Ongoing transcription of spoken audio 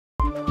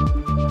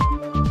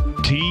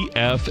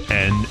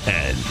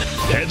TFNN.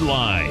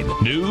 Headline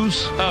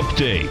News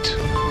Update.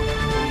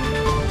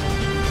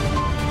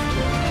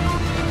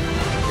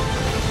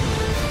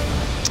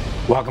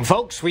 Welcome,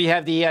 folks. We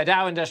have the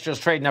Dow Industrials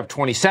trading up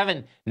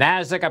 27,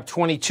 Nasdaq up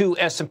 22,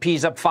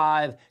 S&P's up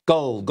 5,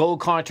 gold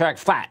contract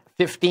flat,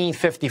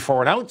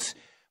 $15.54 an ounce.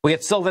 We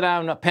get silver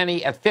down a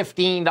penny at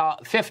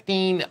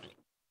 $18.02.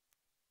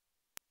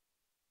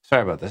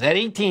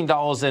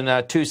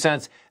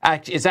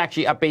 It's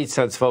actually up 8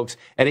 cents, folks,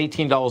 at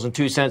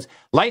 $18.02.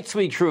 Light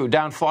sweet crude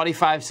down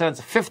 45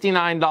 cents,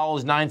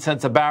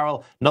 $59.09 a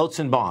barrel. Notes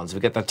and bonds. We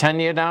get the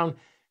 10-year down.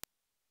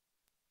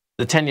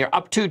 The 10-year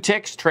up 2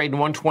 ticks, trading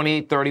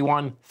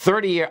 128.31.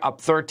 30-year up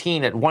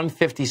 13 at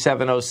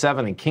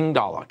 157.07. And King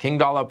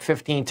Dollar up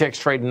 15 ticks,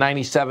 trading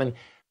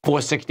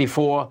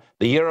 97.464.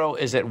 The euro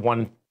is at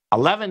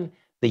 111.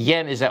 The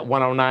yen is at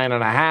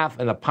 109.5,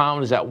 and the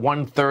pound is at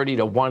 130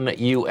 to $1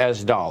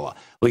 US.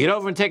 We get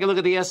over and take a look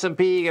at the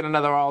S&P. Get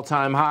another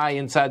all-time high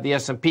inside the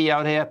S&P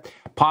out here.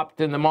 Popped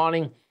in the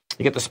morning.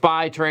 You get the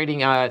SPY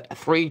trading at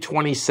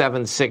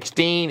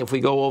 327.16. If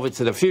we go over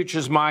to the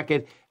futures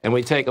market and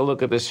we take a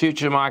look at this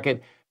future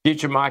market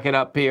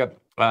up here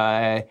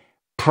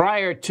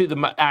prior to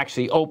the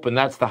actually open,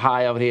 that's the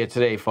high out here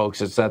today,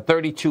 folks. It's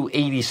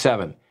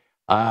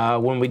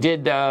 32.87. When we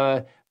did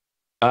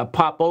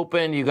pop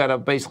open, you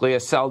got basically a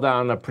sell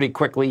down pretty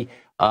quickly,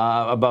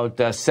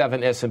 about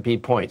 7 S&P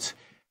points.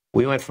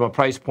 We went from a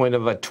price point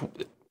of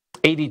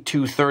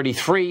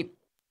 82.33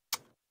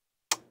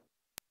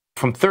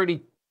 from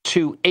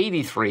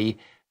 32.83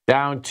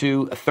 down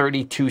to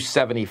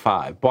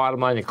 32.75. Bottom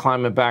line, you're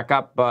climbing back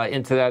up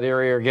into that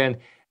area again,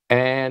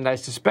 and I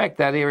suspect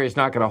that area is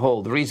not going to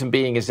hold. The reason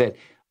being is that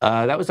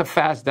that was a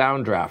fast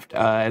downdraft,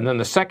 and then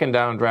the second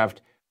downdraft,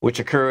 which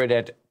occurred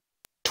at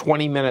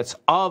 20 minutes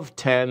of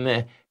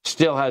 10,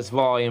 still has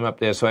volume up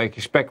there, so I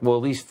expect we'll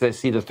at least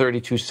see the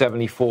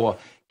 32.74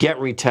 get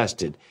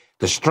retested.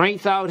 The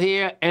strength out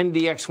here,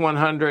 NDX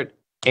 100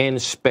 in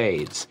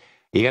spades.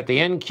 You got the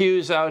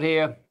NQs out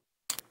here.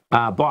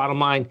 Bottom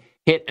line,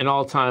 hit an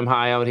all-time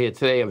high out here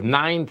today of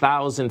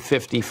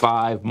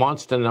 9,055.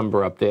 Monster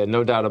number up there,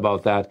 no doubt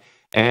about that.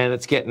 And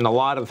it's getting a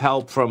lot of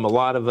help from a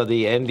lot of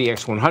the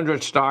NDX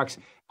 100 stocks.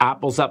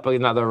 Apple's up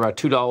another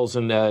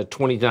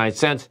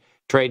 $2.29,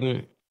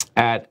 trading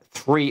at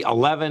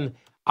 311.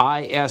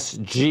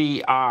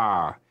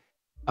 ISGR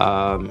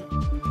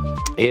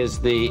is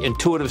the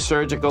Intuitive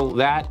Surgical.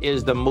 That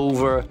is the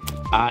mover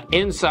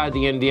inside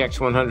the NDX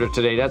 100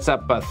 today. That's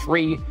up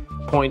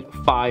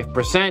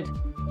 3.5%,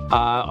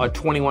 or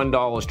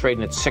 $21,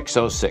 trading at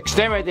 606.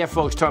 Stay right there,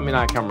 folks. Tommy and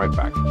I come right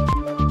back.